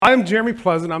I'm Jeremy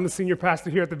Pleasant. I'm the senior pastor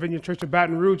here at the Vineyard Church of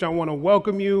Baton Rouge. I want to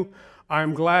welcome you.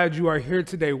 I'm glad you are here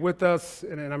today with us,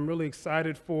 and I'm really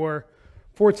excited for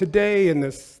today and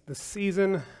this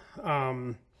season.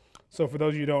 So for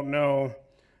those of you who don't know,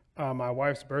 my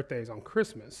wife's birthday is on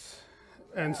Christmas,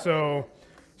 and so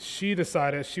she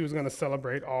decided she was going to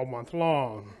celebrate all month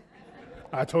long.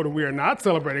 I told her we are not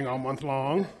celebrating all month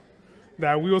long,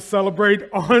 that we will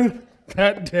celebrate on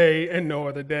that day and no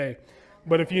other day.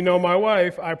 But if you know my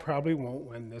wife, I probably won't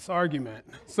win this argument.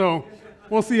 So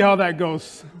we'll see how that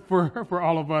goes for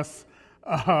all of us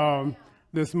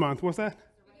this month. What's that?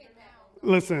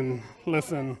 Listen.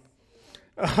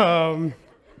 Got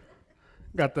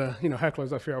the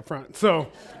hecklers up here up front.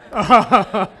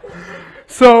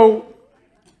 So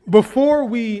before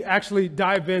we actually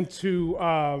dive into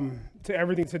to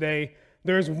everything today,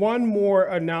 there's one more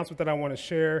announcement that I want to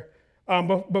share.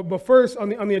 But first, on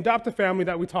the adoptive family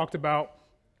that we talked about,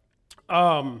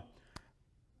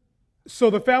 so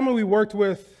the family we worked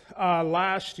with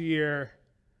last year,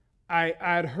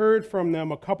 I'd heard from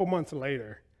them a couple months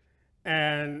later,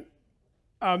 and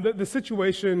the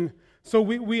situation. So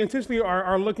we intentionally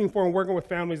are looking for and working with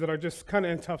families that are just kind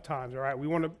of in tough times. All right, we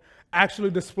want to actually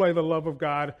display the love of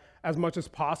God as much as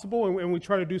possible, and we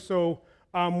try to do so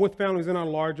with families in our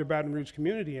larger Baton Rouge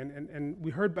community. And we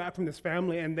heard back from this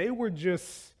family, and they were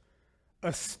just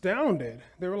astounded.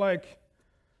 They were like,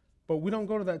 but we don't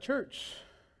go to that church.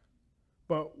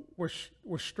 But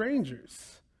we're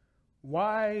strangers.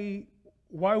 Why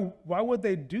would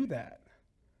they do that?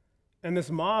 And this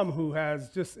mom who has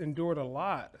just endured a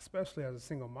lot, especially as a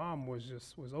single mom,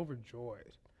 was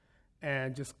overjoyed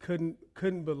and just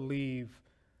couldn't believe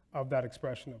of that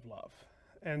expression of love.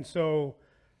 And so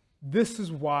this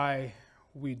is why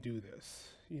we do this.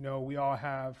 We all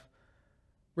have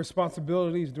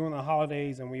responsibilities during the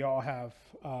holidays, and we all have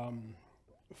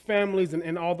families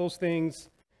and all those things.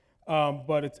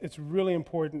 But it's really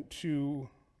important to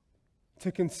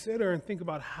consider and think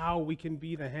about how we can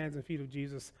be the hands and feet of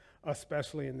Jesus,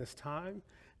 especially in this time.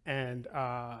 And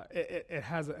it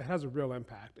has a real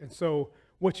impact. And so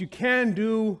what you can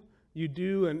do, you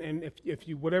do, and if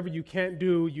you whatever you can't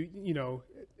do,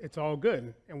 it's all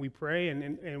good, and we pray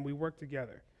and we work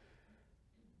together.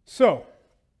 So,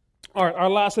 all right, our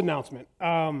last announcement.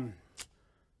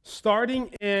 Starting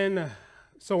in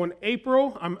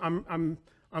April, I'm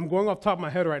going off the top of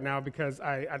my head right now because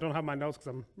I don't have my notes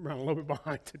because I'm running a little bit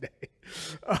behind today.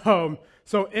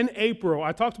 So in April,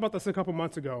 I talked about this a couple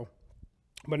months ago,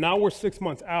 but now we're 6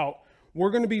 months out.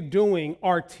 We're going to be doing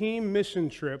our team mission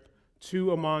trip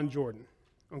to Amman, Jordan.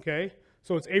 Okay,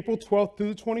 so it's April 12th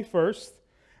through the 21st.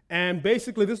 And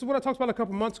basically, this is what I talked about a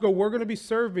couple months ago. We're going to be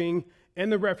serving in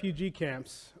the refugee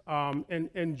camps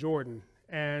in Jordan.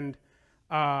 And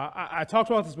I talked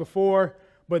about this before,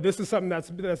 but this is something that's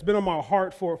been on my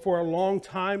heart for a long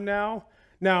time now.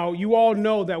 Now, you all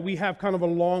know that we have kind of a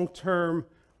long-term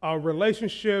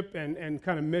relationship and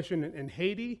kind of mission in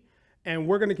Haiti, and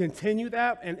we're going to continue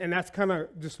that, and that's kind of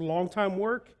just long-time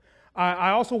work.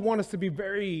 I also want us to be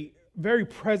very, very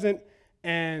present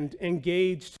and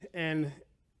engaged and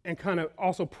kind of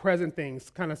also present things,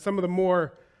 kind of some of the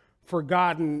more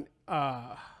forgotten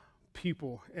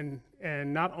people, and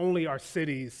not only our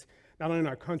cities, not only in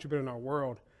our country, but in our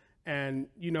world. And,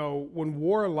 when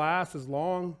war lasts as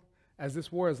long as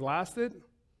this war has lasted,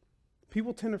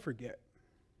 people tend to forget,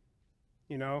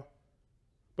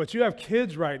 But you have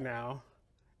kids right now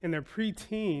in their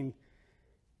preteen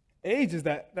ages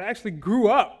that actually grew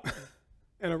up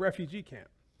in a refugee camp.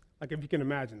 Like, if you can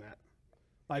imagine that.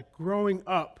 Like growing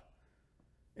up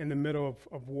in the middle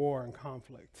of war and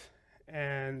conflict.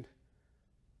 And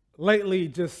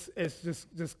lately, it's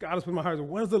just God has put in my heart,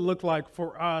 what does it look like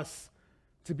for us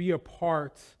to be a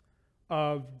part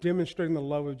of demonstrating the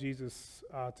love of Jesus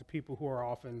to people who are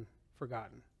often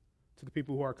forgotten, to the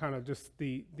people who are kind of just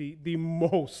the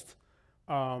most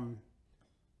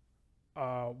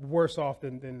worse off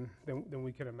than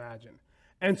we can imagine.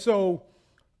 And so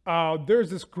there's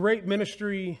this great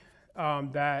ministry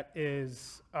that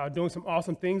is doing some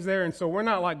awesome things there. And so we're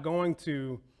not like going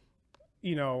to,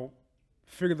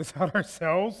 figure this out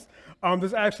ourselves.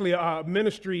 There's actually a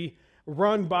ministry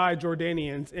run by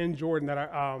Jordanians in Jordan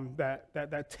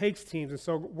that takes teams. And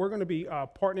so we're going to be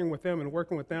partnering with them and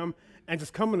working with them and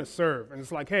just coming to serve. And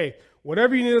it's like, hey,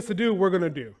 whatever you need us to do, we're going to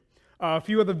do. A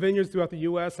few other vineyards throughout the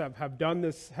U.S. have done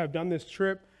this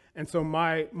trip. And so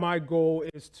my goal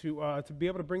is to be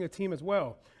able to bring a team as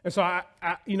well. And so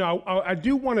I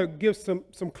do want to give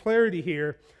some clarity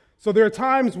here. So there are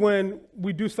times when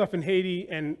we do stuff in Haiti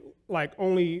and like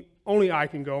only I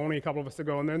can go, only a couple of us to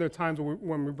go, and then there are times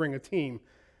when we bring a team.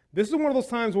 This is one of those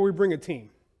times where we bring a team.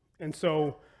 And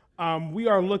so we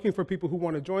are looking for people who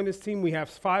want to join this team. We have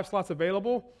 5 slots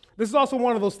available. This is also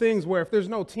one of those things where if there's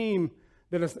no team,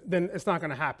 then it's not going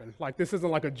to happen. Like, this isn't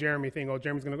like a Jeremy thing. Oh,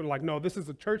 Jeremy's going to go. Like, no, this is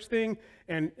a church thing,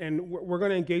 and we're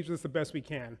going to engage with this the best we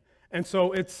can. And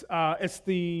so it's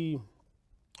the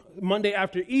Monday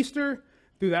after Easter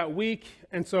through that week.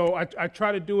 And so I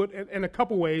try to do it in a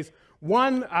couple ways.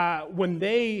 One, when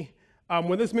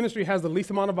this ministry has the least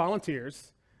amount of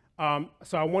volunteers,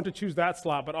 so I want to choose that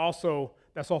slot, but also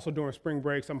that's also during spring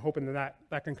break, so I'm hoping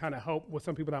that can kind of help with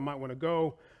some people that might want to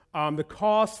go. The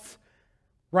cost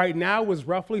right now is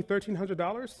roughly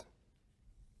 $1,300.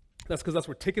 That's because that's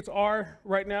where tickets are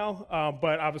right now,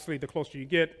 but obviously the closer you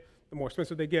get, the more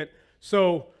expensive they get.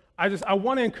 So I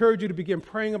want to encourage you to begin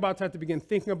praying about that, to begin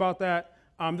thinking about that.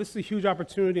 This is a huge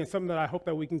opportunity and something that I hope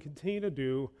that we can continue to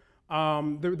do.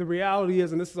 The reality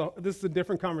is, and this is a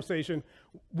different conversation,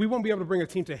 we won't be able to bring a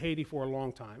team to Haiti for a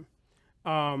long time.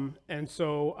 And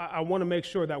so I want to make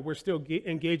sure that we're still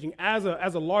engaging as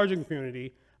a larger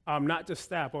community, not just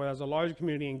staff, but as a larger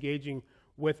community engaging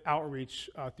with outreach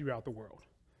throughout the world.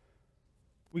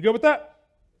 We good with that?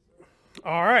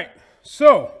 All right.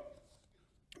 So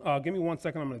give me 1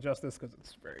 second. I'm going to adjust this because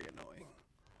it's very annoying.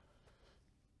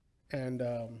 And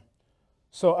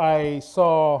so I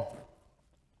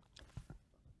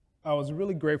was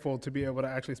really grateful to be able to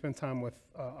actually spend time with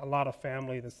a lot of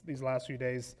family these last few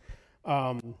days.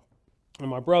 And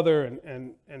my brother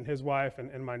and his wife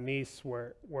and my niece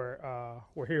were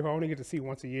here. I only get to see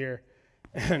once a year,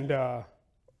 and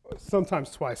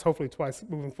sometimes twice, hopefully twice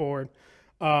moving forward.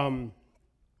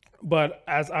 But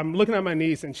as I'm looking at my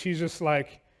niece, and she's just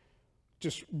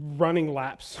running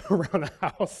laps around the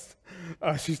house.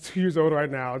 She's 2 years old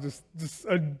right now, just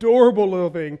adorable little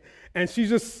thing. And so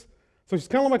she's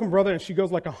kind of like my brother, and she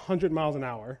goes like 100 miles an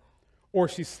hour, or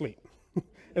she's asleep.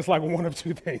 It's like one of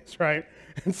two things, right?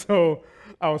 And so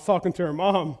I was talking to her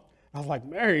mom. I was like,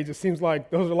 Mary, it just seems like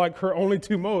those are like her only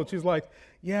 2 modes. She's like,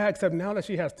 yeah, except now that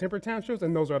she has temper tantrums,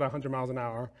 and those are at 100 miles an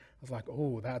hour. I was like,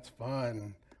 oh, that's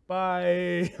fun.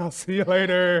 Bye. I'll see you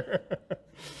later.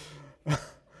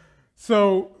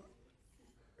 So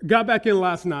got back in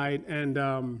last night,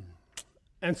 and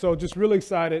so just really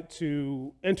excited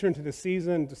to enter into the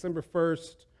season. December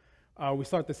 1st, we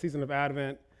start the season of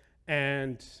Advent,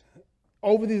 and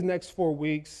over these next 4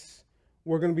 weeks,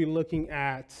 we're going to be looking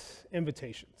at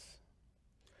invitations.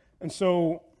 And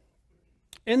so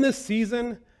in this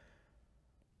season,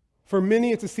 for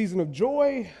many, it's a season of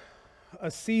joy, a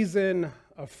season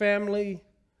of family.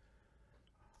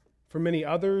 For many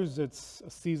others, it's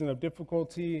a season of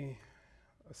difficulty,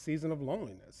 a season of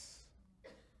loneliness,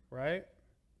 right?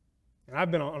 And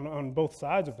I've been on both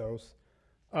sides of those.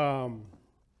 And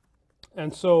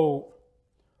so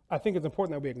I think it's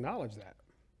important that we acknowledge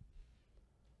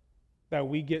that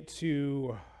we get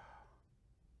to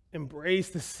embrace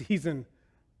the season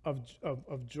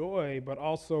of joy, but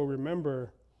also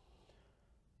remember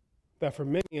that for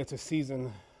many, it's a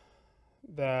season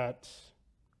that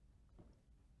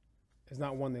is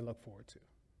not one they look forward to.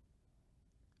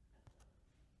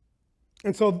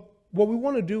 And so what we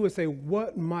want to do is say,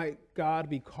 what might God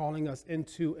be calling us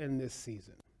into in this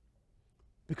season?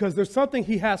 Because there's something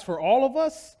he has for all of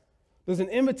us. There's an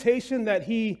invitation that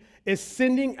he is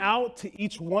sending out to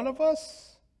each one of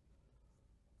us.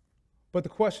 But the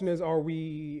question is, are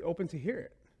we open to hear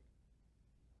it?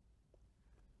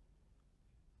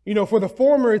 You know, for the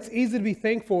former, it's easy to be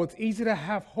thankful. It's easy to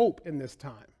have hope in this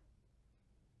time.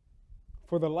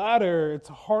 For the latter, it's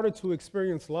harder to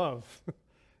experience love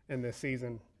in this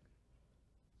season.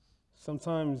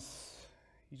 Sometimes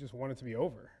you just want it to be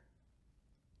over.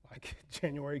 Like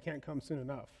January can't come soon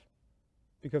enough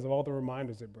because of all the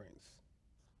reminders it brings.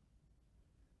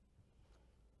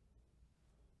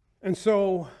 And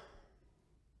so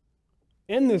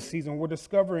in this season, we're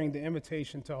discovering the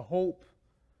invitation to hope,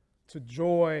 to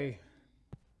joy,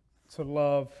 to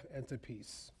love, and to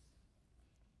peace.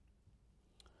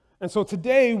 And so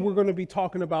today we're going to be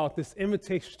talking about this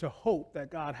invitation to hope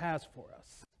that God has for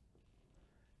us.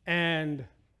 And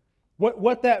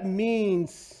what that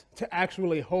means to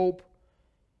actually hope,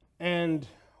 and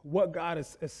what God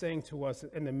is saying to us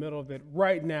in the middle of it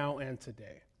right now and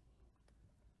today.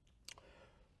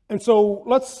 And so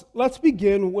let's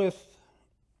begin with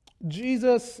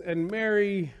Jesus and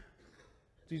Mary,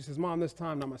 Jesus' mom this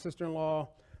time, not my sister-in-law,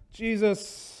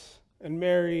 Jesus and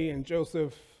Mary and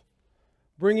Joseph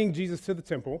bringing Jesus to the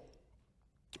temple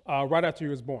right after he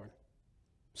was born.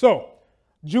 So,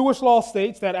 Jewish law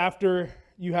states that after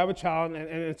you have a child and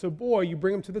it's a boy, you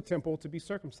bring him to the temple to be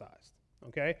circumcised,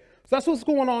 okay? So that's what's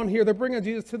going on here. They're bringing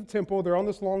Jesus to the temple. They're on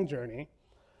this long journey.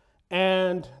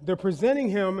 and they're presenting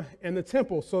him in the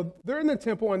temple. So they're in the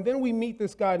temple, and then we meet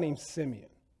this guy named Simeon.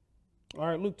 All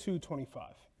right, Luke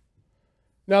 2:25.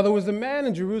 Now there was a man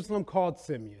in Jerusalem called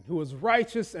Simeon, who was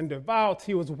righteous and devout.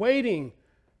 He was waiting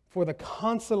for the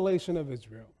consolation of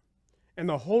Israel, and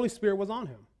the Holy Spirit was on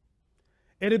him.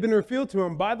 It had been revealed to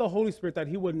him by the Holy Spirit that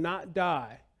he would not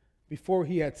die before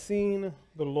he had seen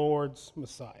the Lord's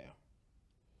Messiah.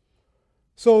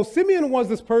 So Simeon was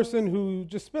this person who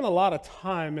just spent a lot of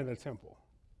time in the temple.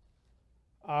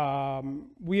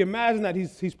 We imagine that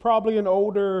he's probably an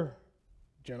older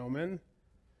gentleman,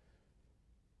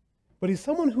 but he's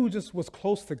someone who just was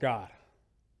close to God,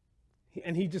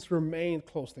 and he just remained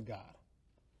close to God.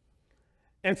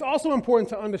 And it's also important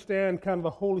to understand kind of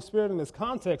the Holy Spirit in this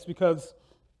context, because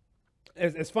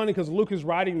it's funny because Luke is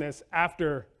writing this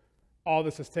after all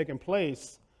this has taken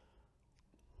place,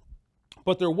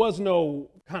 but there was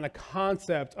no kind of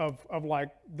concept of like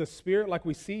the Spirit like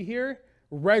we see here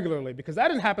regularly, because that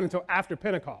didn't happen until after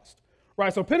Pentecost,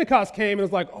 right? So Pentecost came and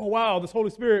it's like, oh wow, this Holy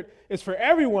Spirit is for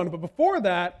everyone. But before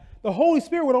that, the Holy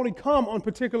Spirit would only come on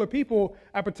particular people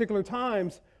at particular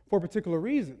times for particular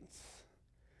reasons.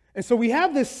 And so we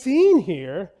have this scene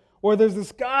here where there's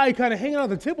this guy kind of hanging out at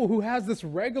the temple who has this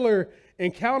regular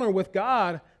encounter with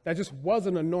God that just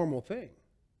wasn't a normal thing.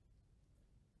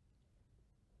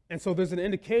 And so there's an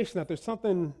indication that there's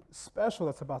something special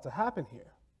that's about to happen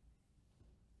here.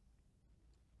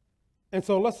 And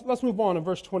so let's move on to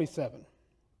verse 27.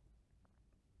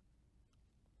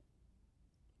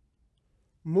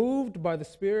 Moved by the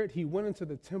Spirit, he went into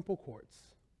the temple courts.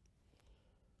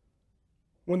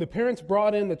 When the parents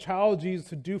brought in the child Jesus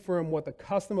to do for him what the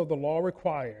custom of the law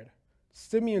required,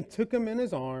 Simeon took him in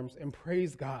his arms and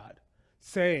praised God,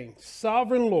 saying,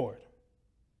 "Sovereign Lord,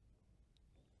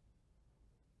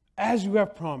 as you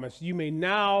have promised, you may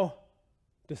now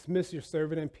dismiss your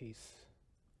servant in peace.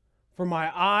 For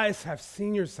my eyes have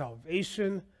seen your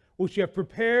salvation, which you have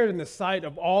prepared in the sight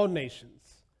of all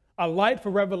nations, a light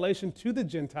for revelation to the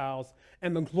Gentiles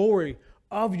and the glory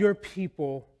of your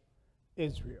people,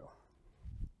 Israel."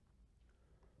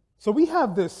 So we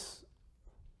have this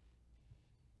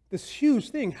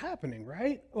huge thing happening,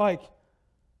 right? Like,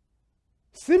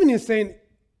 Simeon is saying,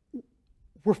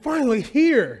 we're finally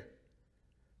here.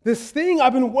 This thing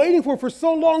I've been waiting for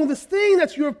so long, this thing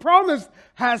that you have promised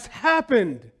has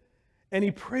happened. And he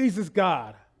praises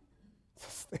God.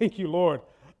 Says, "Thank you, Lord.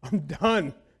 I'm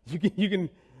done. You can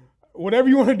whatever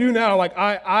you want to do now, like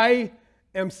I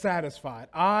am satisfied.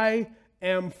 I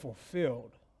am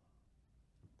fulfilled."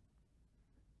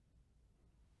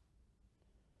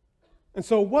 And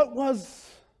so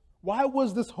why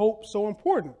was this hope so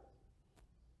important?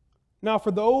 Now,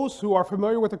 for those who are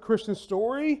familiar with the Christian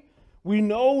story, we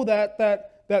know that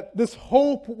this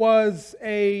hope was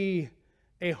a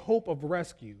hope of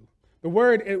rescue. The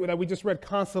word that we just read,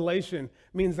 consolation,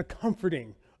 means the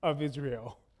comforting of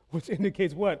Israel, which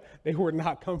indicates what? They were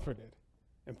not comforted.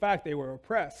 In fact, they were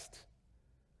oppressed,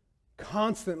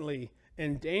 constantly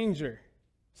in danger,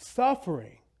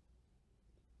 suffering.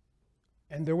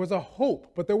 And there was a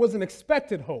hope, but there was an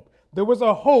expected hope. There was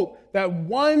a hope that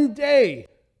one day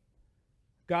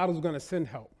God was going to send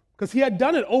help, because he had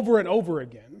done it over and over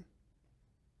again,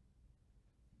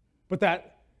 but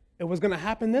that it was going to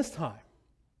happen this time.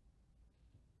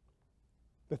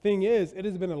 The thing is, it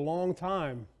has been a long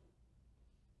time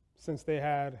since they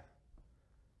had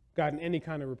gotten any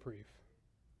kind of reprieve.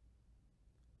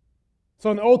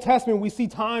 So in the Old Testament, we see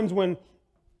times when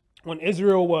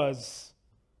Israel was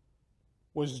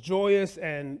joyous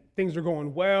and things were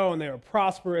going well and they were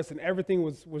prosperous and everything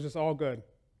was just all good.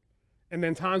 And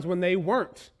then times when they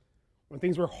weren't, when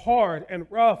things were hard and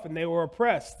rough and they were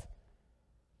oppressed.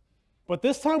 But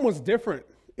this time was different.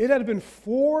 It had been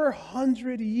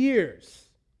 400 years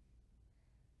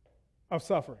of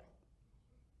suffering.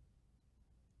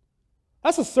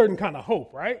 That's a certain kind of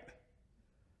hope, right?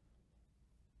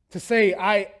 To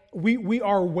say, we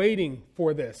are waiting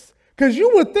for this. Because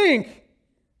you would think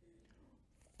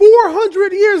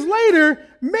 400 years later,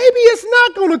 maybe it's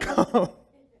not going to come.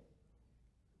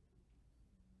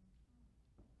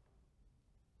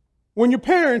 When your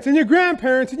parents and your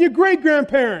grandparents and your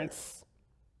great-grandparents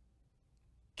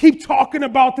keep talking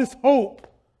about this hope,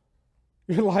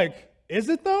 you're like, is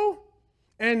it though?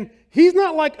 And he's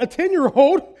not like a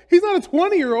 10-year-old. He's not a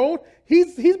 20-year-old.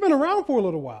 He's been around for a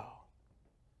little while.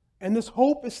 And this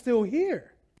hope is still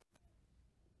here.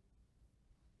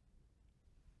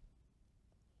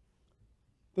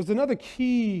 There's another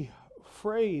key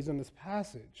phrase in this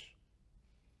passage.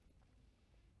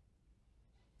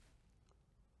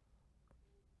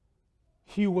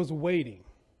 He was waiting.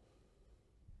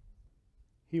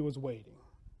 He was waiting.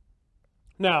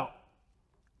 Now,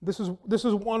 this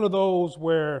is one of those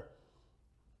where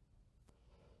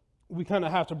we kind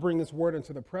of have to bring this word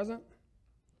into the present,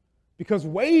 because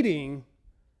waiting,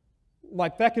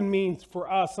 like, that can mean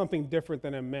for us something different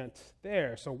than it meant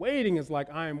there. So waiting is like,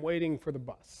 I am waiting for the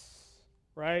bus,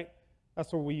 right?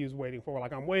 That's what we use waiting for.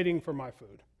 Like, I'm waiting for my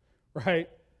food, right?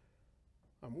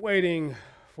 I'm waiting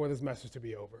for this message to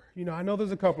be over. I know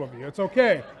there's a couple of you. It's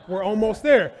okay. We're almost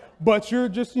there. But you're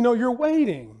just, you're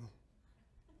waiting.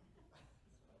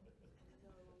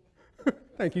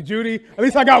 Thank you, Judy. At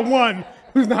least I got one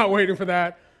who's not waiting for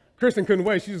that. Kristen couldn't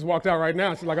wait. She just walked out right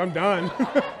now. She's like, I'm done.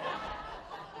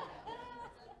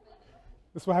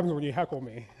 That's what happens when you heckle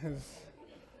me.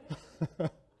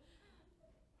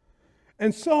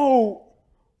 And so,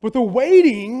 but the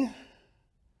waiting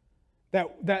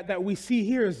that we see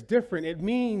here is different. It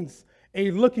means a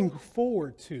looking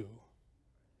forward to,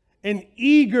 an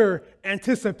eager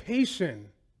anticipation.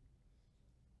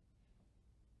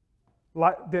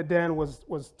 Like that Dan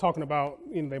was talking about,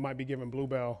 they might be giving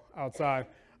Bluebell outside.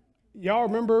 Y'all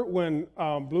remember when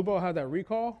Bluebell had that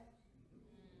recall?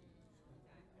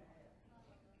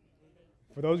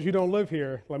 For those of you who don't live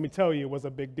here, let me tell you, it was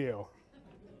a big deal.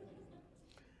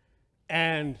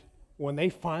 And when they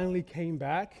finally came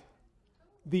back,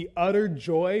 the utter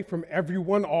joy from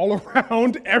everyone all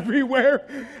around,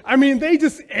 everywhere. I mean, they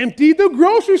just emptied the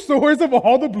grocery stores of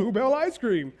all the Bluebell ice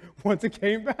cream once it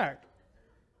came back.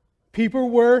 People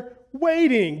were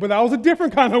waiting, but that was a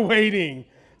different kind of waiting.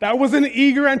 That was an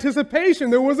eager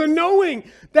anticipation. There was a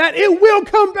knowing that it will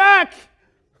come back.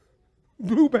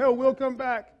 Bluebell will come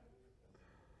back.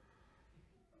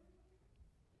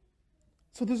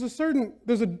 So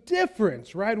there's a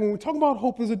difference, right? When we talk about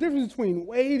hope, there's a difference between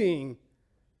waiting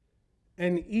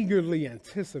and eagerly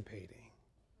anticipating.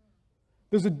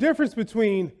 There's a difference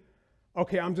between,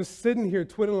 okay, I'm just sitting here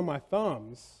twiddling my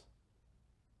thumbs,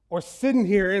 or sitting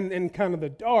here in kind of the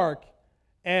dark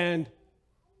and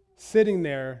sitting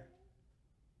there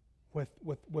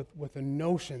with a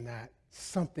notion that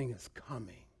something is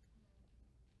coming.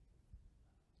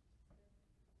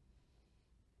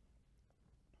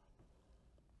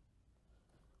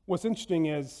 What's interesting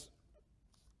is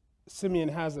Simeon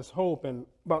has this hope, and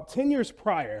about 10 years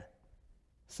prior,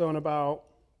 so in about,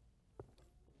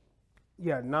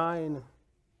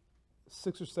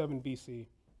 6 or 7 BC,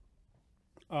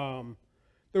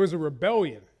 there was a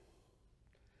rebellion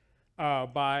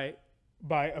by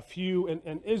a few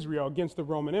in Israel against the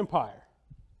Roman Empire.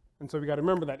 And so we got to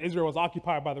remember that Israel was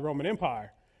occupied by the Roman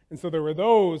Empire. And so there were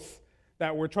those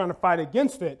that were trying to fight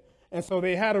against it. And so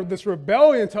they had this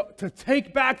rebellion to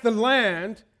take back the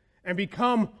land and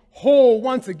become whole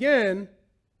once again.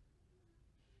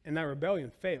 And that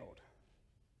rebellion failed.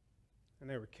 And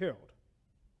they were killed.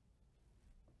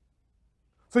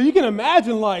 So you can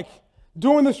imagine, like,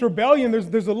 during this rebellion,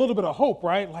 there's a little bit of hope,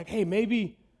 right? Like, hey,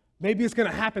 maybe it's going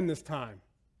to happen this time.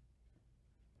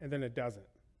 And then it doesn't.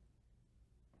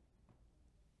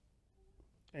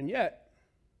 And yet,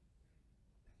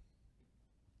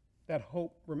 that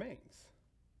hope remains.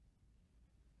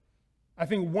 I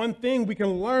think one thing we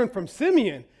can learn from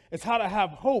Simeon is how to have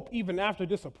hope even after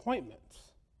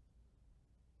disappointments.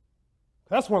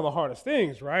 That's one of the hardest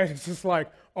things, right? It's just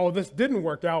like, oh, this didn't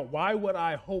work out. Why would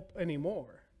I hope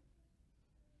anymore?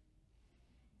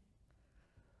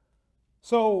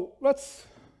 So let's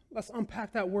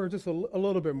unpack that word just a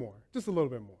little bit more,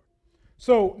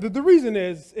 So the reason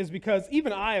is because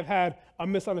even I have had a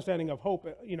misunderstanding of hope,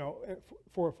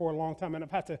 for a long time, and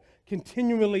I've had to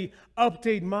continually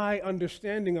update my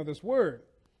understanding of this word.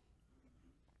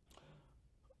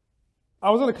 I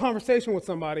was in a conversation with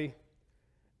somebody,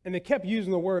 and they kept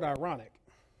using the word ironic.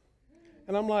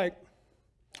 And I'm like,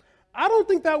 I don't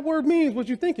think that word means what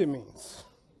you think it means.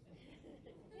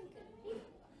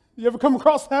 You ever come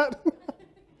across that?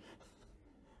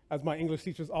 As my English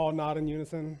teachers all nod in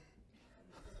unison.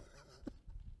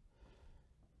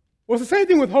 Well, it's the same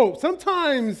thing with hope.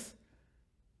 Sometimes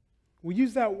we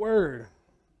use that word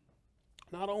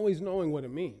not always knowing what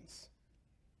it means.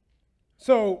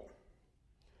 So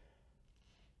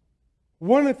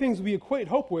one of the things we equate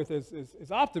hope with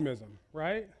is optimism,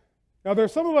 right? Now, there are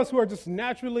some of us who are just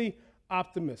naturally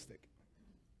optimistic.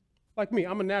 Like me,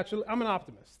 I'm an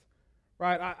optimist,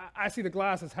 right? I see the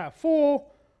glass as half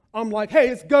full. I'm like, hey,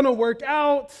 it's gonna work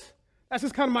out. That's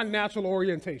just kind of my natural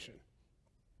orientation,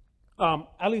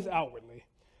 at least outwardly.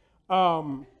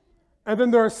 And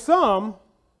then there are some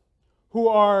who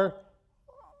are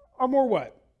more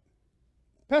what?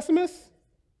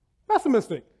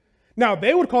 Pessimistic. Now,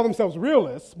 they would call themselves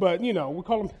realists, but, we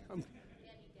call them...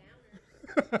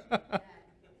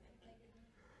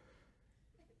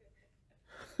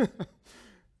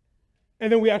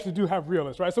 And then we actually do have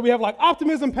realists, right? So we have like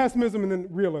optimism, pessimism, and then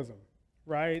realism,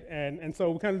 right? And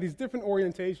so kind of these different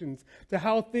orientations to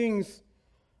how things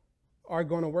are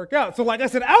going to work out. So like I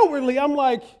said, outwardly,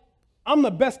 I'm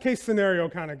the best case scenario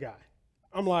kind of guy.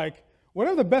 I'm like,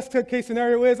 whatever the best case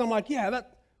scenario is, I'm like, yeah,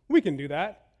 we can do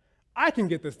that. I can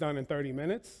get this done in 30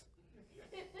 minutes.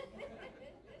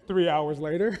 3 hours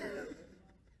later.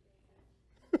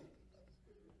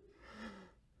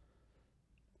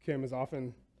 Kim is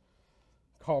often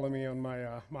calling me on my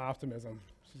optimism.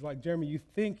 She's like, Jeremy, you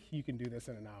think you can do this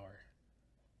in an hour.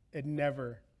 It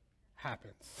never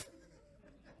happens.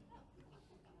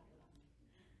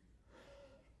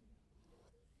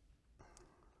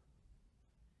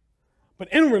 But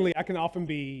inwardly, I can often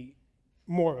be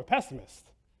more of a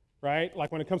pessimist, right?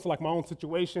 Like when it comes to like my own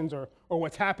situations or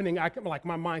what's happening,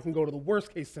 my mind can go to the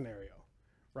worst case scenario,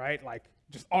 right? Like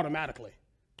just automatically.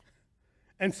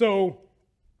 And so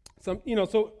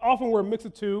often we're a mix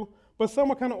of two, but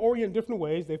some are kind of oriented in different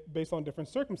ways based on different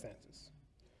circumstances.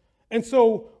 And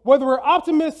so whether we're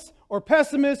optimists or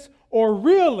pessimists or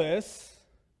realists,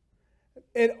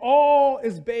 it all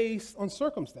is based on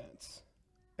circumstance.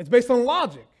 It's based on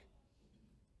logic.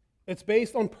 It's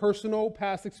based on personal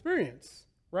past experience,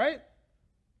 right?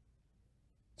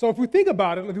 So if we think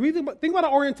about it, think about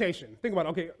our orientation. Think about it,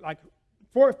 okay, like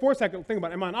for a second, think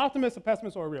about it. Am I an optimist, a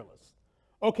pessimist, or a realist?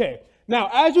 Okay, now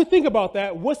as you think about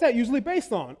that, what's that usually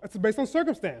based on? It's based on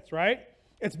circumstance, right?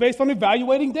 It's based on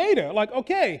evaluating data. Like,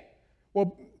 okay,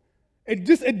 well,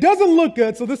 it doesn't look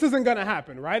good, so this isn't gonna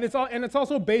happen, right? It's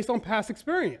also based on past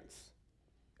experience.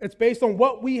 It's based on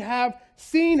what we have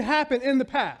seen happen in the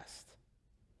past.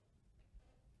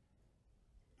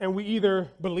 And we either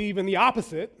believe in the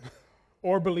opposite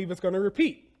or believe it's going to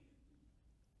repeat.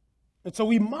 And so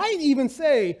we might even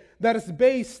say that it's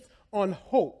based on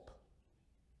hope.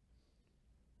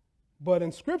 But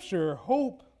in Scripture,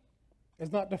 hope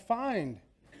is not defined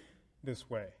this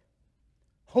way.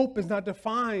 Hope is not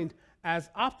defined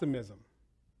as optimism.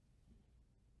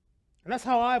 And that's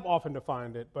how I've often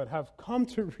defined it, but have come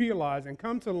to realize and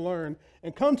come to learn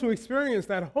and come to experience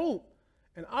that hope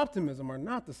and optimism are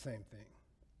not the same thing.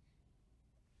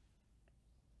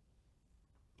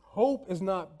 Hope is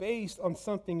not based on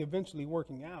something eventually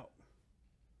working out.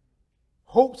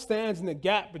 Hope stands in the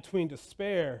gap between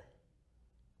despair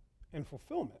and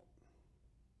fulfillment.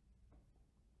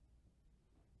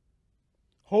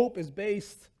 Hope is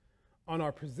based on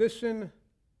our position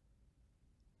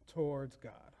towards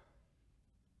God.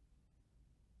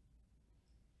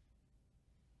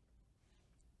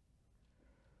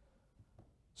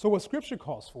 So what Scripture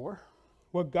calls for,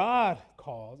 what God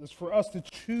calls, is for us to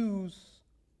choose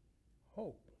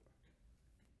hope.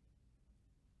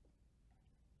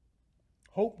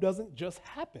 Hope doesn't just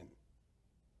happen.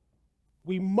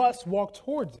 We must walk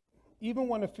towards it, even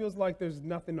when it feels like there's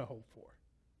nothing to hope for.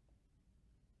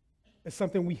 It's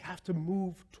something we have to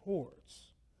move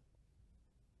towards.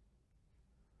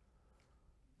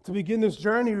 To begin this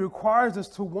journey requires us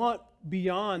to want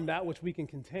beyond that which we can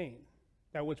contain,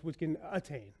 that which we can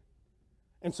attain.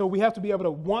 And so we have to be able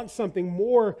to want something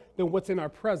more than what's in our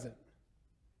present.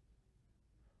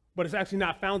 But it's actually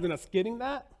not found in us getting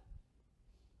that,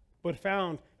 but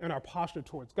found in our posture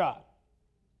towards God.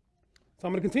 So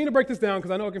I'm going to continue to break this down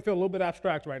because I know it can feel a little bit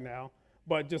abstract right now,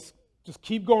 but just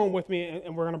keep going with me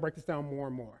and we're going to break this down more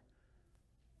and more.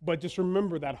 But just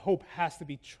remember that hope has to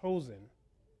be chosen.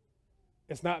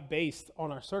 It's not based on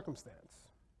our circumstance.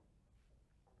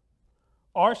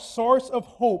 Our source of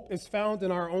hope is found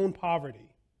in our own poverty.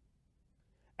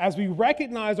 As we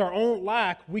recognize our own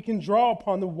lack, we can draw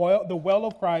upon the well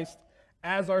of Christ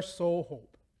as our sole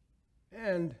hope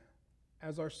and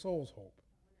as our soul's hope.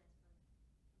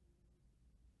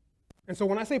 And so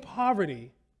when I say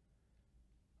poverty,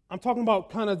 I'm talking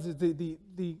about kind of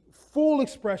the full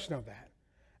expression of that.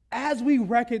 As we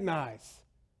recognize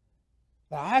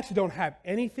that I actually don't have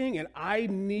anything and I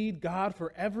need God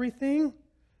for everything,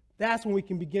 that's when we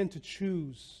can begin to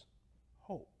choose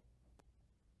hope.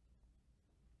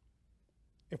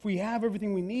 If we have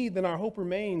everything we need, then our hope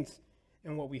remains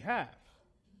in what we have.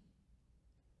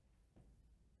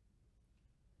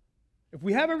 If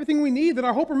we have everything we need, then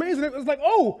our hope remains. And it's like,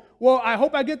 oh, well, I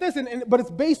hope I get this. But it's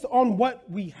based on what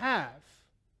we have.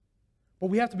 But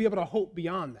we have to be able to hope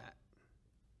beyond that.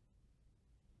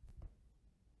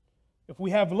 If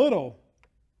we have little,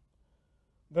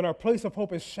 then our place of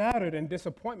hope is shattered in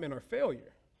disappointment or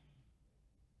failure.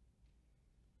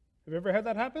 Have you ever had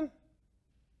that happen?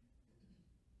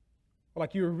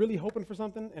 Like you were really hoping for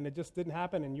something and it just didn't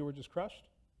happen and you were just crushed?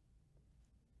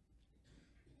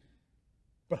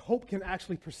 But hope can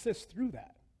actually persist through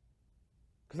that.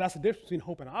 Because that's the difference between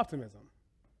hope and optimism.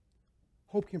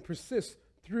 Hope can persist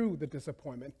through the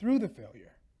disappointment, through the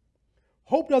failure.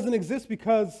 Hope doesn't exist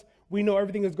because we know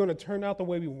everything is going to turn out the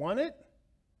way we want it.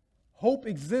 Hope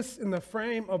exists in the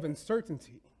frame of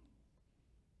uncertainty.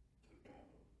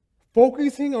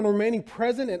 Focusing on remaining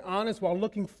present and honest while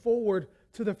looking forward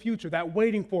to the future, that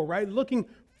waiting for, right? Looking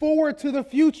forward to the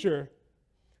future,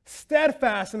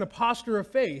 steadfast in a posture of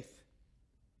faith.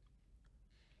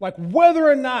 Like whether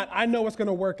or not I know it's going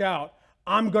to work out,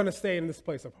 I'm going to stay in this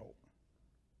place of hope.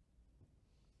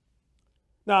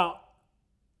 Now,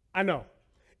 I know,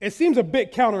 it seems a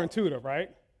bit counterintuitive,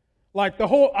 right? I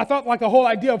thought the whole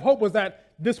idea of hope was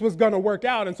that this was going to work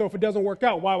out, and so if it doesn't work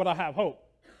out, why would I have hope,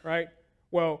 right?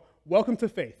 Well, welcome to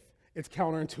faith. It's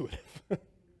counterintuitive.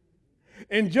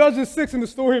 In Judges 6, in the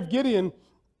story of Gideon,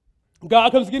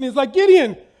 God comes to Gideon, he's like,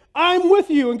 Gideon, I'm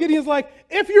with you. And Gideon's like,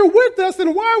 if you're with us,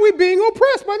 then why are we being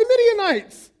oppressed by the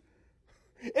Midianites?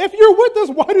 If you're with us,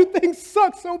 why do things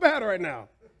suck so bad right now?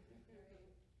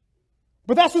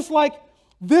 But that's just like,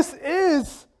 this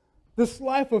is this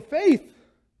life of faith.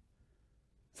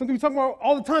 Something we talk about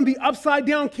all the time, the upside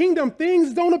down kingdom.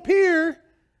 Things don't appear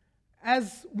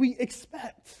as we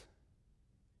expect.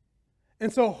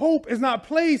 And so hope is not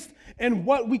placed in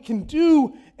what we can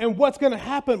do and what's going to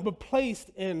happen, but placed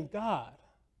in God.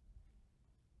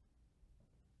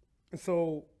 And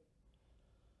so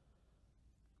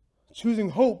choosing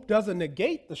hope doesn't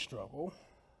negate the struggle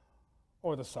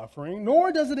or the suffering,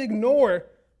 nor does it ignore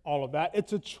all of that.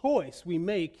 It's a choice we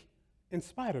make in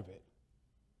spite of it.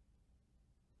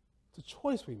 It's a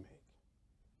choice we make.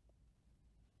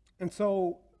 And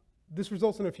so this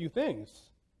results in a few things.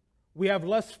 We have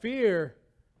less fear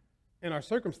in our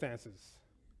circumstances,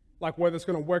 like whether it's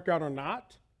going to work out or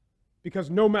not, because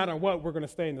no matter what, we're going to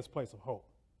stay in this place of hope.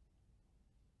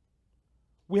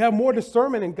 We have more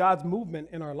discernment in God's movement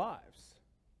in our lives.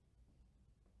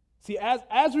 See,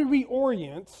 as we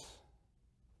reorient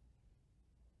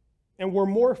and we're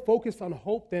more focused on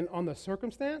hope than on the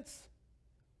circumstance,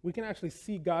 we can actually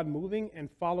see God moving and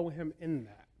follow him in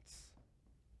that.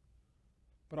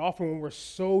 But often when we're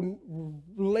so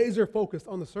laser focused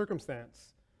on the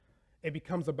circumstance, it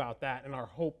becomes about that, and our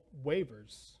hope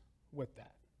wavers with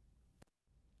that.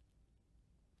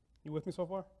 You with me so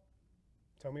far?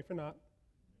 Tell me if you're not.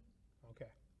 Okay.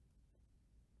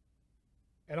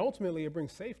 And ultimately, it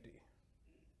brings safety.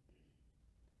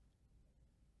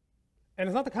 And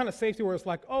it's not the kind of safety where it's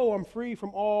like, oh, I'm free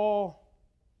from all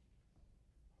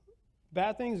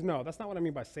bad things. No, that's not what I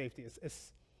mean by safety.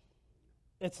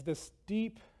 It's this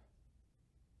deep,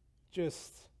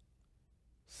 just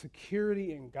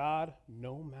security in God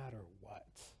no matter what.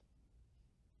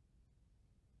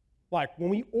 Like when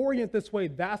we orient this way,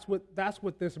 that's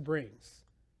what this brings.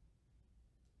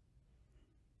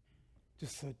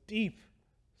 Just a deep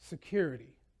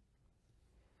security.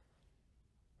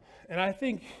 And I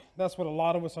think that's what a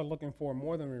lot of us are looking for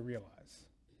more than we realize.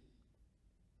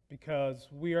 Because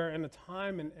we are in a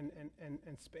time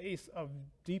and space of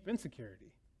deep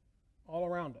insecurity all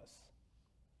around us.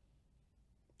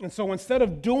 And so instead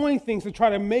of doing things to try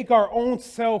to make our own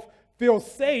self feel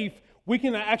safe, we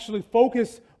can actually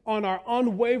focus on our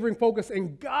unwavering focus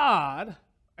in God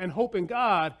and hope in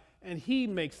God, and he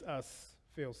makes us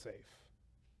feel safe.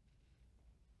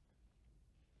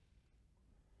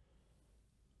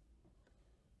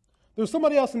 There was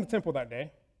somebody else in the temple that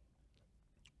day.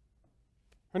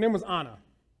 Her name was Anna,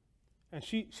 and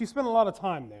she spent a lot of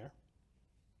time there.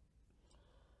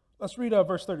 Let's read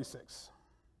verse 36.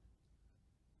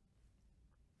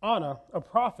 Anna, a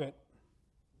prophet,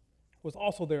 was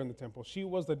also there in the temple. She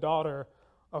was the daughter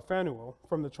of Phanuel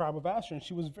from the tribe of Asher, and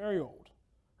she was very old.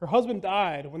 Her husband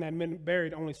died when they had been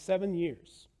married only 7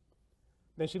 years.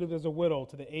 Then she lived as a widow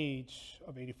to the age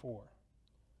of 84.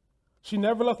 She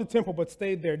never left the temple but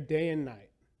stayed there day and night,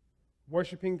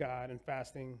 worshiping God and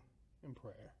fasting and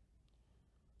prayer.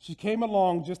 She came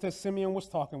along just as Simeon was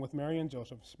talking with Mary and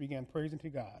Joseph. She began praising to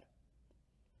God.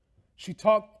 She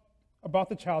talked about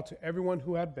the child to everyone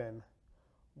who had been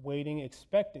waiting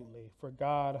expectantly for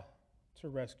God to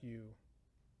rescue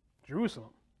Jerusalem.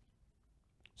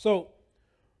 So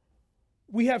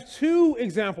we have two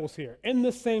examples here in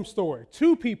this same story.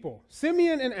 Two people,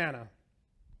 Simeon and Anna.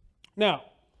 Now,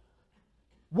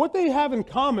 what they have in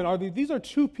common are these are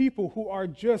two people who are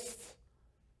just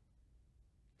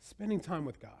spending time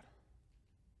with God,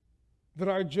 that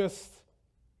are just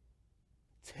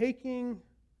taking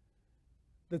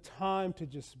the time to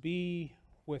just be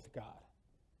with God.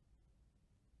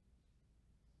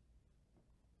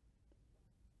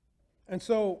 And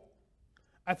so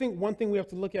I think one thing we have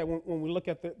to look at when we look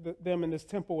at them in this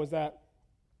temple is that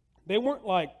they weren't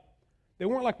like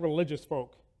religious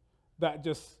folk that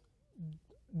just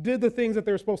did the things that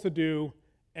they were supposed to do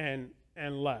and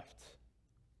left.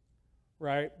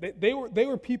 Right? They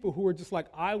were people who were just like,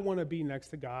 I want to be next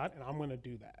to God, and I'm going to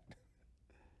do that.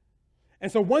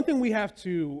 And so one thing we have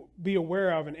to be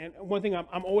aware of, and one thing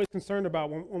I'm always concerned about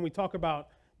when we talk about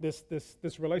this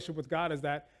relationship with God, is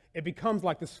that it becomes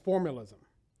like this formalism,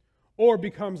 or it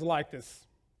becomes like this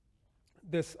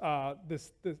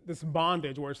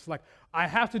bondage where it's like, I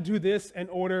have to do this in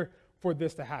order for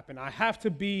this to happen. I have to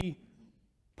be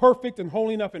perfect and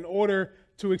holy enough in order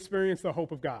to experience the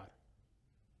hope of God.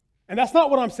 And that's not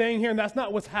what I'm saying here, and that's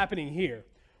not what's happening here.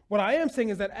 What I am saying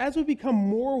is that as we become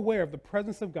more aware of the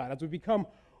presence of God, as we become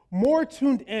more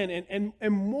tuned in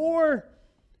and more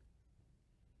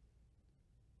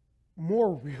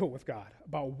real with God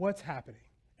about what's happening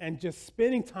and just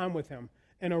spending time with him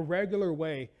in a regular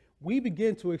way, we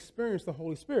begin to experience the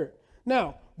Holy Spirit.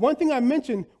 Now, one thing I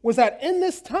mentioned was that in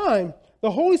this time,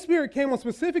 the Holy Spirit came on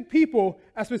specific people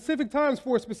at specific times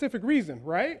for a specific reason,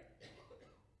 right?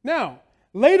 Now,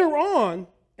 later on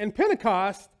in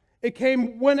Pentecost, it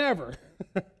came whenever,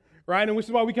 right? And which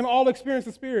is why we can all experience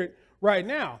the Spirit right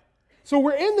now. So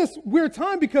we're in this weird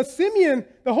time because Simeon,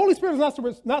 the Holy Spirit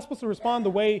is not supposed to respond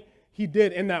the way he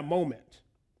did in that moment.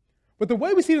 But the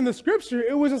way we see it in the scripture,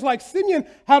 it was just like Simeon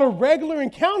had a regular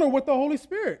encounter with the Holy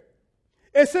Spirit.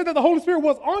 It said that the Holy Spirit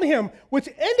was on him, which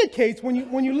indicates when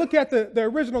you look at the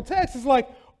original text, it's like,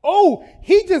 oh,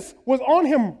 he just was on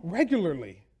him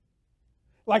regularly.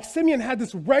 Like Simeon had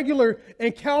this regular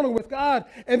encounter with God.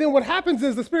 And then what happens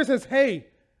is the Spirit says, hey,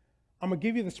 I'm going to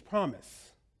give you this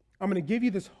promise. I'm going to give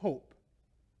you this hope.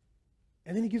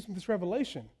 And then he gives him this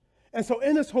revelation. And so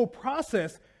in this whole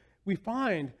process, we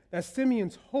find that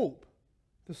Simeon's hope,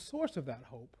 the source of that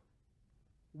hope,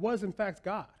 was in fact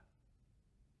God.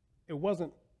 It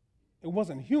wasn't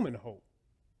human hope.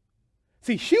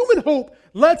 See, human hope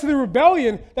led to the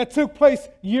rebellion that took place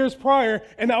years prior,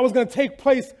 and that was going to take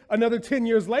place another 10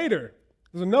 years later.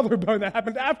 There's another rebellion that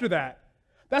happened after that.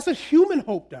 That's what human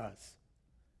hope does.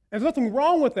 There's nothing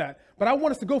wrong with that. But I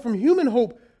want us to go from human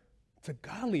hope to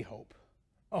godly hope,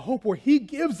 a hope where he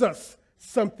gives us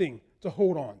something to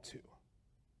hold on to.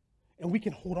 And we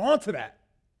can hold on to that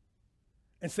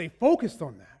and stay focused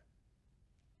on that.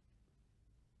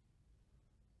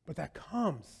 But that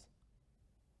comes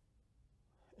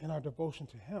in our devotion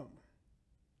to him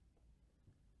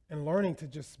and learning to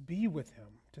just be with him,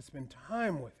 to spend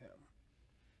time with him,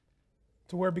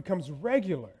 to where it becomes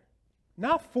regular,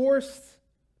 not forced,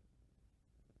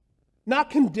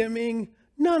 not condemning,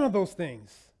 none of those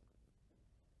things,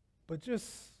 but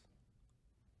just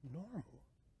normal.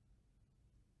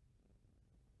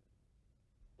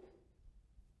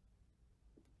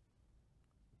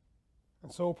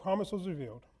 And so a promise was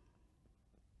revealed.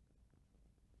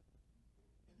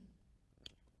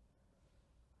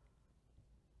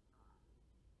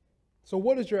 So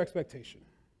what is your expectation?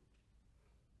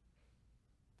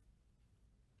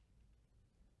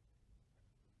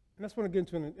 And that's what I get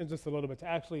into in just a little bit, to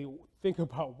actually think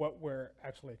about what we're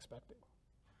actually expecting.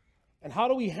 And how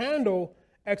do we handle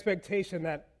expectation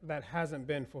that hasn't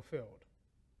been fulfilled?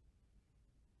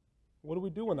 What do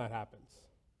we do when that happens?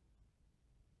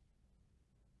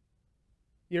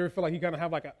 You ever feel like you kind of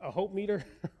have like a hope meter?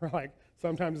 Like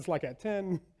sometimes it's like at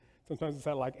 10, sometimes it's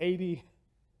at like 80.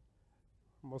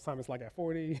 Most times it's like at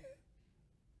 40.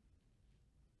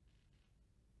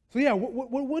 So yeah,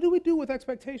 what do we do with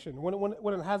expectation when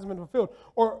it hasn't been fulfilled?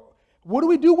 Or what do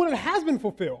we do when it has been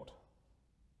fulfilled?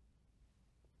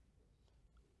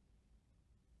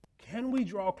 Can we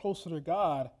draw closer to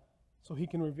God so he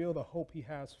can reveal the hope he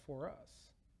has for us?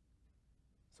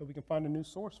 So we can find a new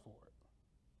source for it.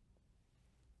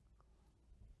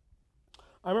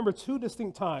 I remember two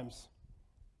distinct times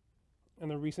in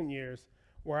the recent years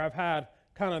where I've had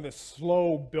kind of this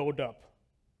slow buildup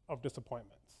of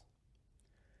disappointments.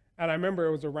 And I remember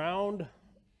it was around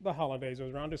the holidays, it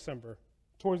was around December,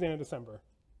 towards the end of December,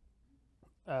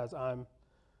 as I'm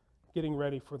getting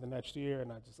ready for the next year,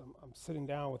 and I'm sitting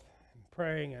down with and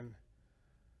praying, and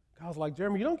God's like,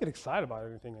 Jeremy, you don't get excited about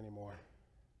anything anymore.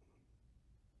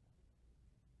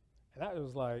 And that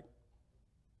was like,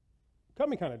 cut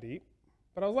me kind of deep.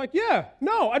 But I was like, yeah,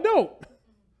 no, I don't.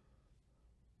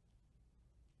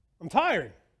 I'm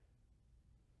tired.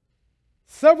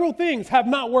 Several things have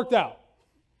not worked out.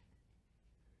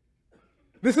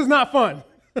 This is not fun.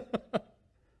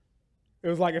 It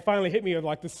was like, it finally hit me of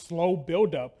like this slow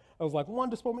buildup. I was like, one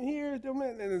disappointment here,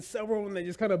 and then several of them, they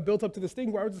just kind of built up to this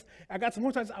thing where I got some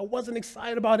more times I wasn't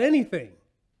excited about anything.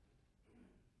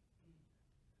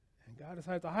 And God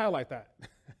decided to highlight that. And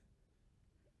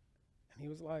he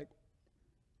was like,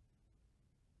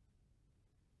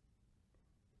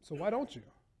 So why don't you?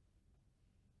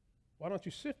 Why don't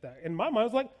you shift that? In my mind, I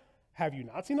was like, have you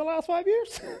not seen the last 5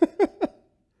 years?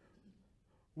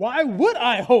 Why would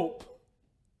I hope?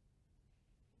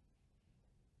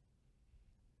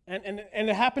 And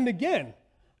it happened again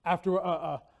after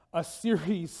a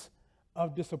series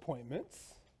of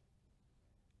disappointments.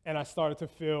 And I started to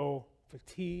feel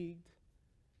fatigued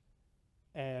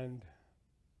and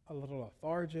a little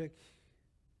lethargic.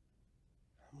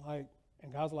 I'm like,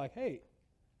 and God's like, hey,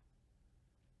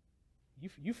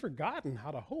 you've forgotten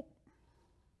how to hope.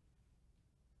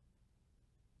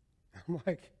 I'm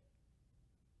like,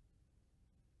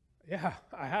 yeah,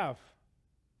 I have.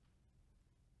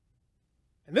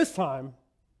 And this time,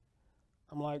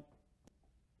 I'm like,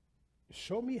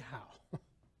 show me how.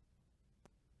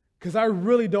 Because I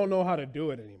really don't know how to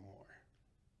do it anymore.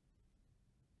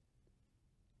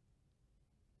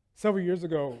 Several years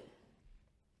ago,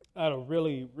 I had a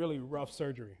really, really rough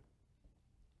surgery.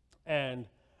 And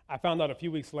I found out a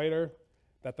few weeks later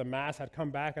that the mass had come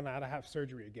back and I had to have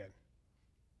surgery again.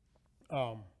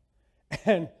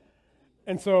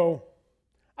 And so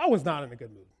I was not in a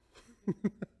good mood.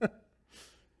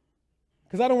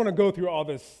 Because I don't want to go through all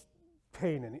this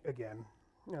pain again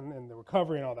and the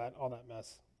recovery and all that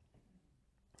mess.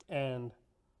 And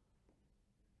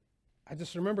I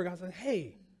just remember God said,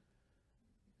 hey,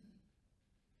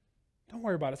 don't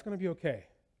worry about it. It's going to be okay.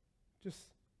 Just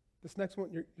this next one,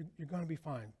 you're going to be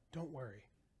fine. Don't worry.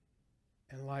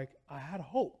 And like, I had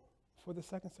hope for the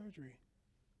second surgery.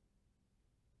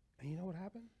 And you know what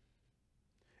happened?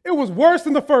 It was worse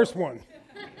than the first one.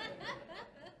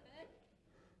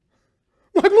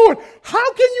 Like, Lord,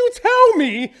 how can you tell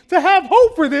me to have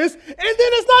hope for this and then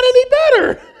it's not any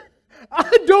better?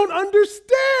 I don't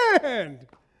understand.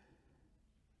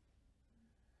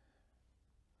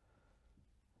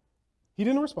 He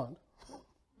didn't respond.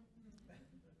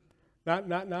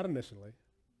 Not initially.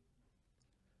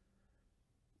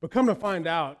 But come to find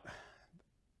out,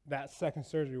 that second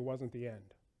surgery wasn't the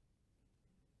end.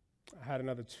 I had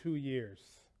another 2 years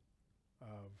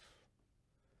of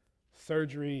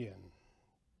surgery and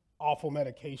awful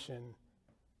medication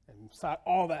and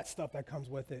all that stuff that comes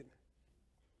with it.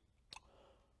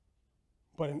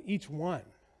 But in each one,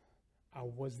 I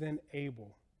was then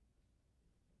able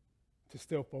to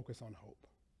still focus on hope.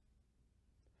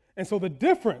 And so the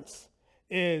difference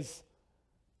is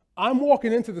I'm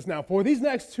walking into this now. For these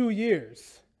next 2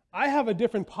 years, I have a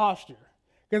different posture.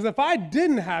 Because if I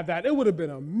didn't have that, it would have been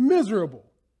a miserable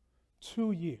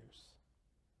 2 years.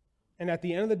 And at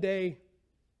the end of the day,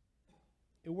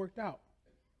 it worked out.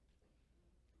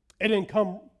 It didn't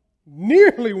come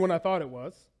nearly when I thought it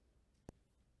was.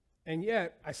 And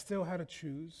yet, I still had to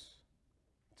choose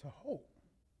to hope,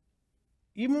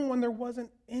 even when there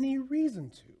wasn't any reason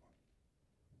to.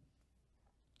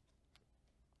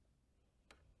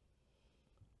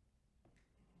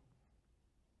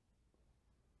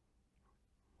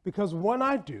 Because when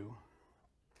I do,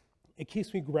 it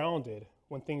keeps me grounded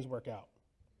when things work out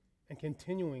and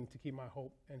continuing to keep my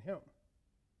hope in Him.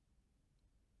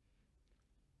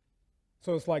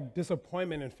 So it's like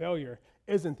disappointment and failure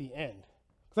isn't the end.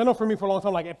 Because I know for me for a long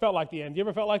time, like it felt like the end. You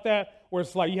ever felt like that? Where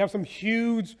it's like you have some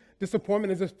huge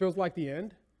disappointment and it just feels like the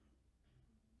end?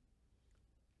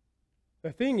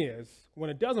 The thing is, when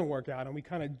it doesn't work out and we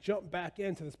kind of jump back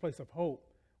into this place of hope,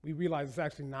 we realize it's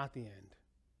actually not the end.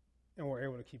 And we're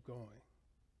able to keep going.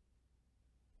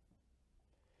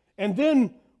 And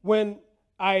then when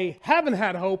I haven't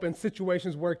had hope and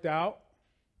situations worked out,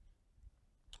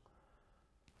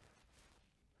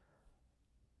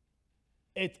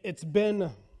 it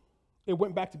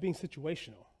went back to being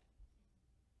situational,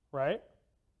 right?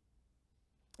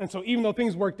 And so even though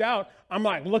things worked out, I'm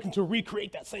like looking to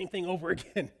recreate that same thing over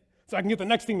again so I can get the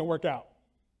next thing to work out.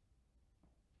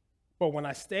 But when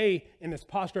I stay in this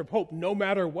posture of hope, no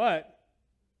matter what,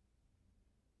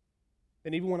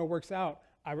 then even when it works out,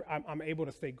 I'm able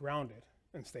to stay grounded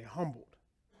and stay humbled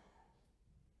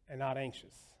and not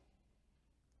anxious.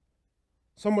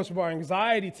 So much of our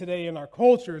anxiety today in our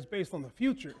culture is based on the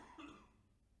future.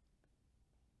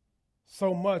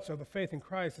 So much of the faith in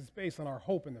Christ is based on our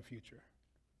hope in the future,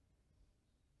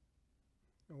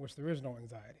 in which there is no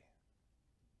anxiety.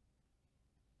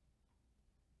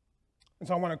 And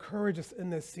so I want to encourage us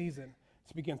in this season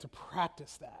to begin to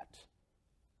practice that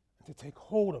and to take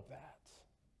hold of that.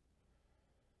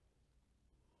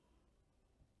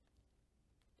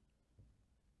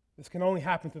 This can only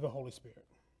happen through the Holy Spirit.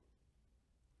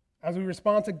 As we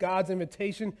respond to God's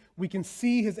invitation, we can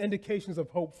see His indications of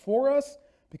hope for us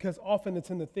because often it's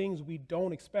in the things we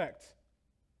don't expect.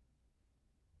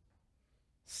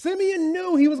 Simeon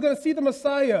knew he was going to see the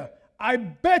Messiah. I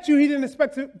bet you he didn't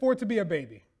expect for it to be a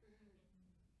baby.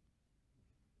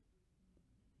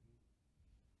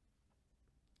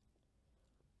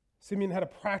 Simeon had a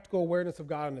practical awareness of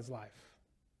God in his life.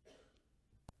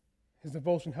 His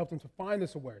devotion helped him to find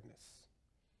this awareness.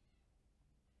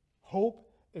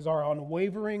 Hope is our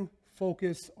unwavering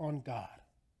focus on God.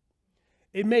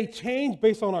 It may change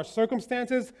based on our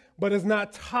circumstances, but is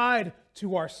not tied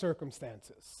to our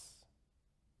circumstances.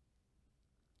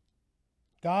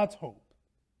 God's hope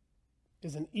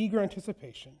is an eager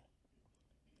anticipation.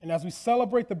 And as we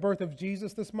celebrate the birth of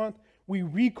Jesus this month, we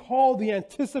recall the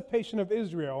anticipation of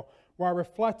Israel while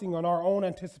reflecting on our own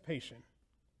anticipation,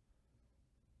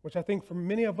 which I think for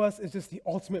many of us is just the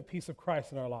ultimate peace of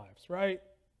Christ in our lives, right?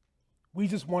 We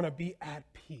just want to be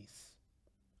at peace.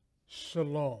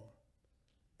 Shalom.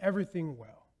 Everything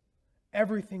well.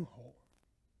 Everything whole.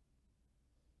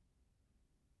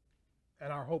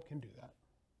 And our hope can do that.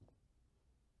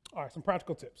 All right, some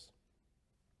practical tips.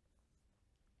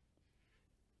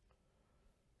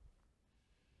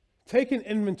 Take an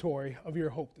inventory of your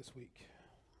hope this week.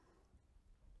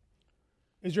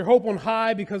 Is your hope on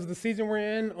high because of the season we're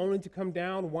in, only to come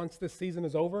down once this season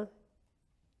is over?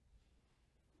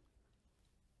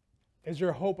 Is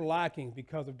your hope lacking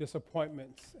because of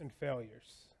disappointments and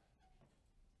failures?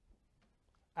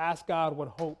 Ask God what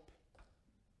hope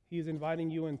He is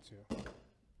inviting you into.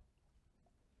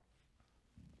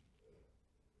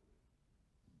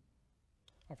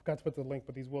 I forgot to put the link,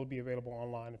 but these will be available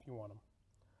online if you want them.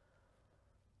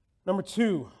 Number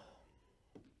 2,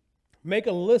 make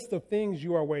a list of things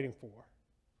you are waiting for.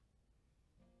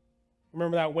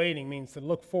 Remember that waiting means to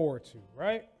look forward to,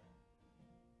 right?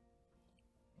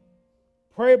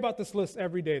 Pray about this list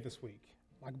every day this week.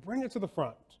 Like, bring it to the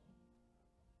front.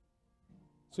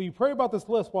 So you pray about this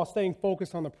list while staying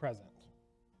focused on the present.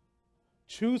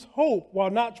 Choose hope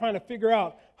while not trying to figure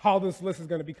out how this list is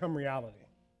going to become reality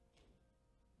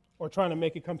or trying to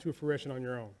make it come to fruition on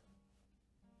your own.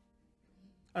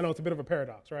 I know it's a bit of a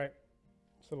paradox, right?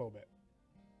 Just a little bit.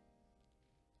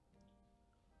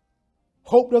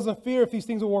 Hope doesn't fear if these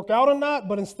things will work out or not,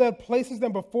 but instead places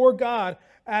them before God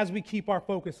as we keep our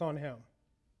focus on Him.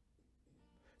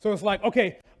 So it's like,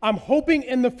 okay, I'm hoping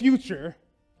in the future,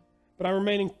 but I'm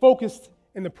remaining focused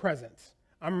in the present.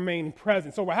 I'm remaining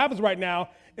present. So what happens right now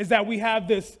is that we have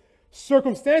this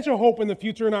circumstantial hope in the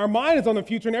future, and our mind is on the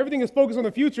future, and everything is focused on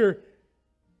the future,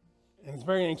 and it's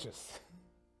very anxious.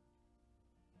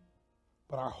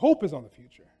 But our hope is on the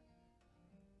future.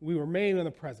 We remain in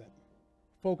the present,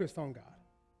 focused on God.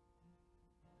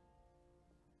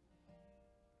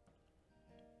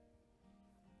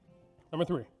 Number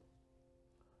 3,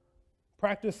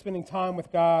 practice spending time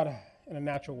with God in a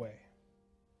natural way.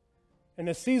 In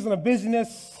a season of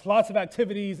busyness, lots of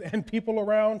activities, and people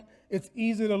around, it's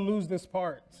easy to lose this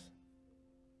part.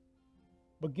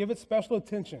 But give it special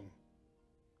attention,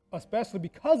 especially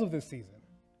because of this season.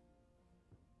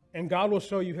 And God will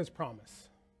show you His promise.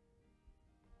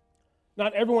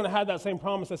 Not everyone had that same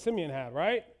promise that Simeon had,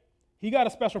 right? He got a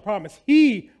special promise.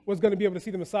 He was going to be able to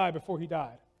see the Messiah before he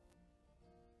died.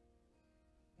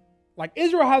 Like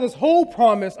Israel had this whole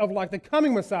promise of like the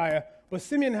coming Messiah, but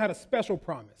Simeon had a special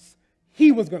promise.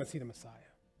 He was going to see the Messiah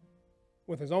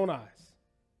with his own eyes.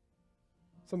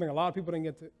 Something a lot of people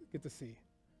didn't get to see.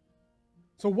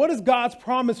 So what is God's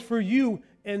promise for you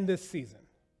in this season?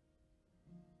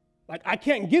 Like, I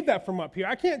can't get that from up here.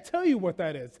 I can't tell you what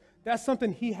that is. That's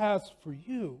something He has for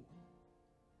you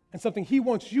and something He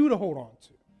wants you to hold on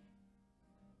to.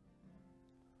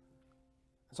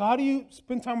 So how do you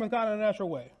spend time with God in a natural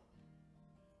way?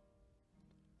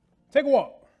 Take a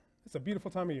walk. It's a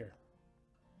beautiful time of year,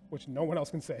 which no one else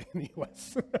can say in the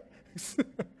U.S.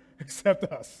 except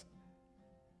us.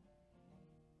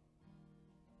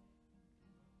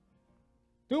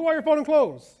 Do it while you're folding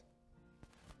clothes,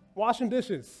 washing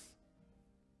dishes.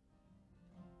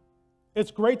 It's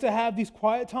great to have these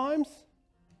quiet times,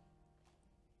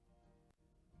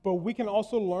 but we can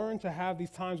also learn to have these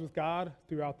times with God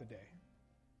throughout the day.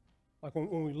 Like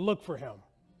when we look for Him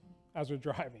as we're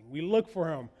driving, we look for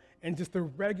Him in just the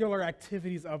regular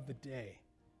activities of the day.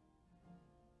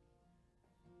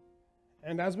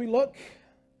 And as we look,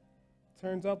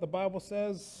 turns out the Bible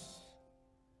says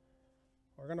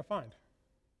we're going to find.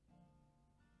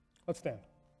 Let's stand.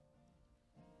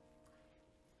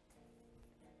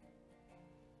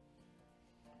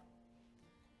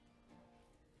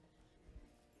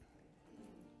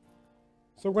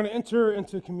 So we're going to enter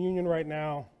into communion right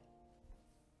now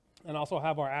and also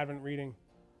have our Advent reading.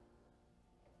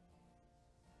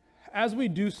 As we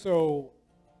do so,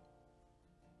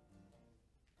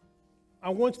 I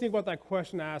want you to think about that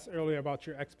question I asked earlier about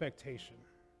your expectation.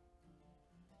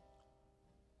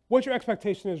 what your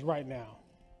expectation is right now.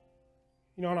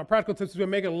 You know, on our practical tips, we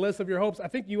make a list of your hopes. I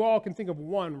think you all can think of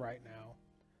one right now.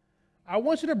 I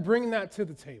want you to bring that to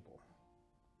the table,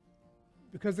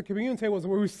 because the communion table is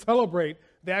where we celebrate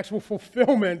the actual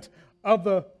fulfillment of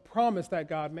the promise that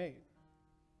God made.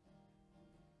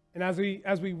 And as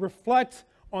we reflect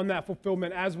on that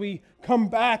fulfillment, as we come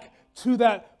back to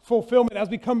that fulfillment, as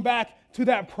we come back to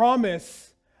that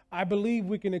promise, I believe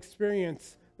we can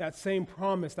experience that same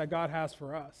promise that God has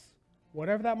for us,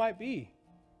 whatever that might be.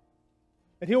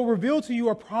 That He'll reveal to you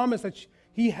a promise that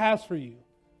He has for you.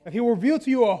 That He'll reveal to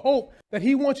you a hope that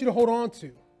He wants you to hold on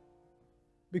to.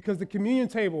 Because the communion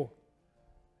table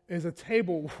is a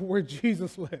table where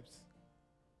Jesus lives,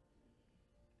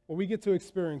 where we get to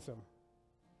experience Him.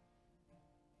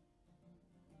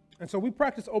 And so we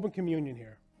practice open communion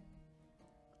here.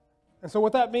 And so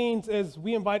what that means is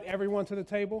we invite everyone to the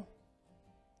table.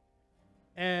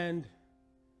 And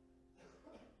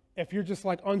if you're just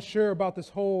like unsure about this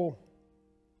whole,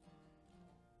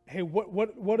 hey,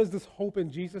 what does this hope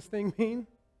in Jesus thing mean?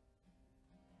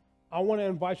 I want to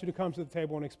invite you to come to the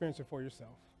table and experience it for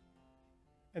yourself.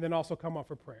 And then also come up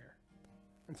for prayer.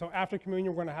 And so after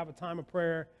communion, we're going to have a time of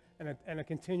prayer and a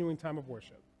continuing time of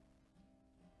worship.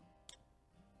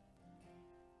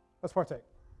 Let's partake.